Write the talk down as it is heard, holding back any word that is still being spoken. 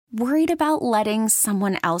Worried about letting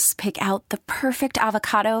someone else pick out the perfect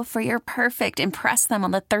avocado for your perfect impress them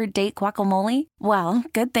on the third date guacamole? Well,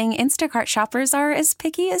 good thing Instacart shoppers are as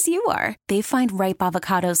picky as you are. They find ripe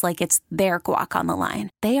avocados like it's their guac on the line.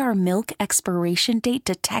 They are milk expiration date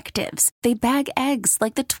detectives. They bag eggs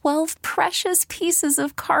like the 12 precious pieces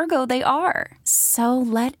of cargo they are. So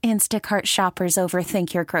let Instacart shoppers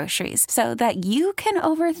overthink your groceries so that you can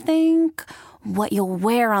overthink what you'll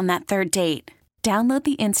wear on that third date. Download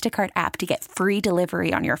the Instacart app to get free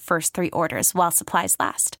delivery on your first 3 orders while supplies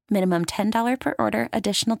last. Minimum $10 per order.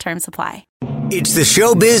 Additional terms apply. It's the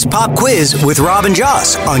Showbiz Pop Quiz with Rob and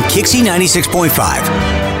Joss on KyXy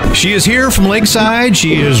 96.5. She is here from Lakeside.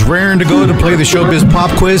 She is raring to go to play the Showbiz Pop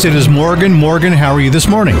Quiz. It is Morgan. Morgan, how are you this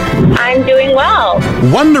morning? I'm doing well.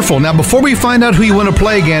 Wonderful. Now, before we find out who you want to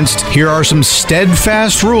play against, here are some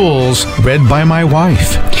steadfast rules read by my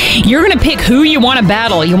wife. You're going to pick who you want to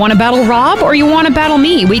battle. You want to battle Rob or you want to battle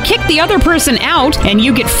me? We kick the other person out and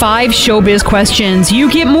you get 5 Showbiz questions.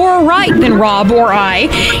 You get more right than Rob or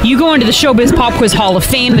I. You go into the Showbiz Pop Quiz Hall of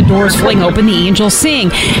Fame. The doors fling open. The angels sing.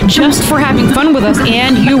 Just for having fun with us,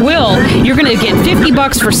 and you will. You're going to get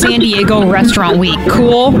 $50 for San Diego Restaurant Week.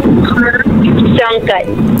 Cool? Sounds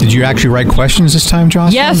good. Did you actually write questions this time,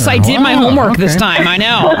 Jocelyn? Yes, I did my homework this time. I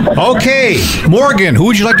know. Okay. Morgan, who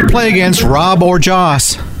would you like to play against, Rob or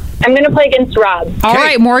Joss? I'm going to play against Rob. All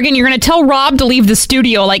right, Morgan, you're going to tell Rob to leave the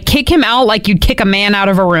studio. Like, kick him out like you'd kick a man out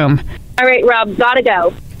of a room. All right, Rob, gotta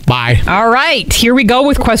go. Bye. All right, here we go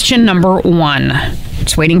with question number 1.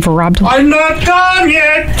 Just waiting for Rob to... I'm not done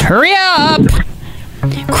yet. Hurry up.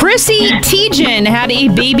 Chrissy Teigen had a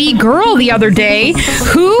baby girl the other day.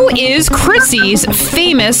 Who is Chrissy's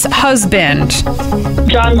famous husband?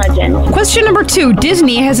 John Legend. Question number 2.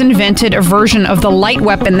 Disney has invented a version of the light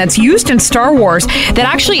weapon that's used in Star Wars that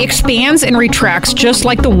actually expands and retracts just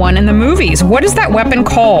like the one in the movies. What is that weapon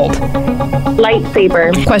called?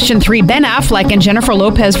 Lightsaber. Question 3. Ben Affleck and Jennifer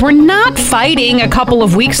Lopez were not fighting a couple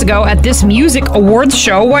of weeks ago at this music awards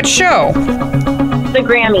show. What show? The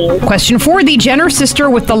Grammys. Question 4. The Jenner sister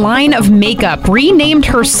with the line of makeup renamed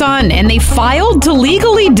her son, and they filed to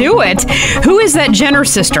legally do it. Who is that Jenner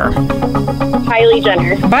sister? Kylie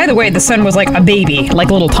Jenner. By the way, the son was like a baby, like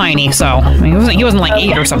little tiny, so I mean, he wasn't like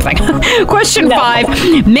 8 or something. Question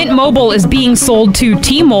 5. Mint Mobile is being sold to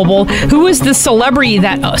T-Mobile. Who is the celebrity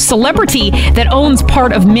that owns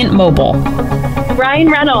part of Mint Mobile? Ryan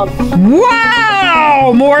Reynolds.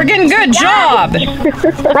 Wow, Morgan, good job.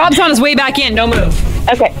 Rob's on his way back in. Don't move.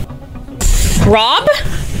 Okay. Rob?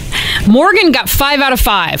 Morgan got 5 out of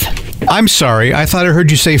 5. I'm sorry. I thought I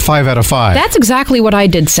heard you say 5 out of 5. That's exactly what I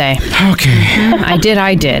did say. Okay. I did.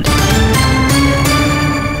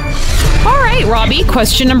 All right, Robbie,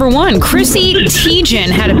 question number 1. Chrissy Teigen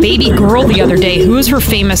had a baby girl the other day. Who is her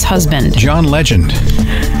famous husband? John Legend.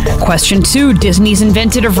 Question 2. Disney's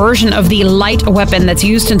invented a version of the light weapon that's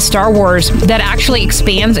used in Star Wars that actually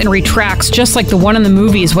expands and retracts just like the one in the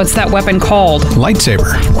movies. What's that weapon called?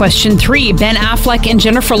 Lightsaber. Question 3. Ben Affleck and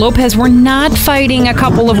Jennifer Lopez were not fighting a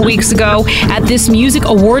couple of weeks ago at this music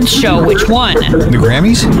awards show. Which one? The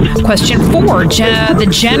Grammys. Question 4. The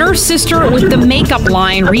Jenner sister with the makeup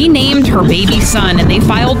line renamed her baby son, and they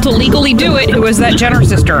filed to legally do it. Who is that Jenner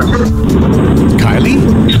sister? Kylie?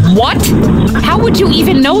 What? How would you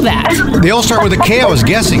even know that? They all start with a K, I was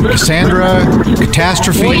guessing. Cassandra,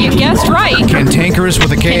 Catastrophe. Well, you guessed right. Cantankerous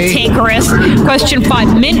with a K. Cantankerous. Question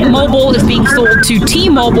 5. Mint Mobile is being sold to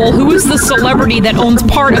T-Mobile. Who is the celebrity that owns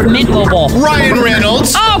part of Mint Mobile? Ryan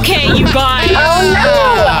Reynolds. Okay, you guys. Oh, no.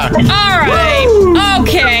 All right.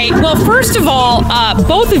 Okay. Well, first of all,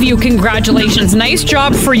 both of you, congratulations. Nice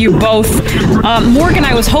job for you both. Morgan,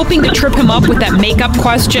 I was hoping to trip him up with that makeup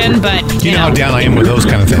question, but... You know how down I am with those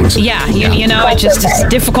kind of things. Yeah, you know, it's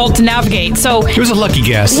difficult to navigate. So... It was a lucky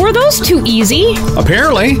guess. Were those too easy?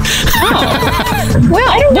 Apparently. Oh.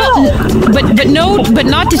 Well, but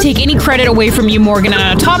not to take any credit away from you, Morgan. And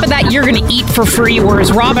on top of that, you're going to eat for free,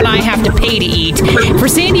 whereas Rob and I have to pay to eat. For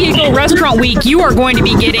San Diego Restaurant Week, you are going to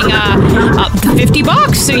be getting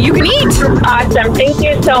 $50, so you can eat. Awesome. Thank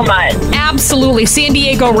you so much. Absolutely. San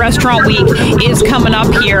Diego Restaurant Week is coming up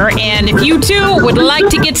here, and if you too would like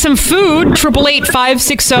to get some food,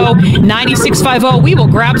 888-560-9650, we will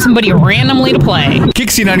grab somebody randomly to play.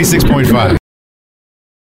 KyXy 96.5.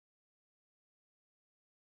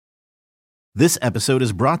 This episode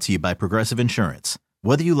is brought to you by Progressive Insurance.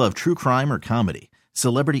 Whether you love true crime or comedy,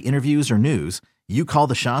 celebrity interviews or news, you call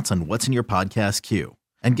the shots on what's in your podcast queue.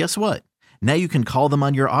 And guess what? Now you can call them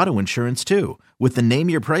on your auto insurance too with the Name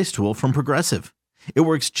Your Price tool from Progressive. It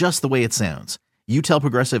works just the way it sounds. You tell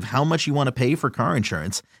Progressive how much you want to pay for car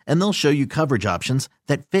insurance, and they'll show you coverage options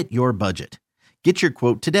that fit your budget. Get your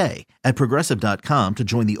quote today at Progressive.com to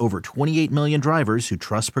join the over 28 million drivers who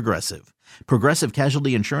trust Progressive. Progressive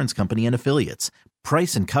Casualty Insurance Company and Affiliates.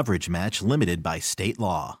 Price and coverage match limited by state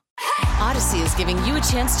law. Odyssey is giving you a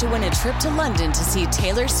chance to win a trip to London to see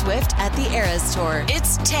Taylor Swift at the Eras Tour.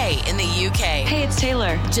 It's Tay in the UK. Hey, it's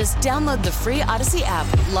Taylor. Just download the free Odyssey app,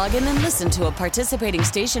 log in and listen to a participating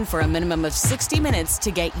station for a minimum of 60 minutes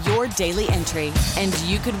to get your daily entry. And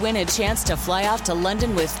you could win a chance to fly off to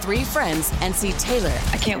London with 3 friends and see Taylor.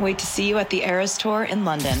 I can't wait to see you at the Eras Tour in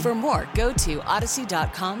London. For more, go to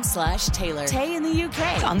odyssey.com/Taylor. Tay in the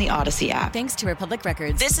UK. On the Odyssey app. Thanks to Republic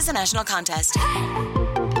Records. This is a national contest.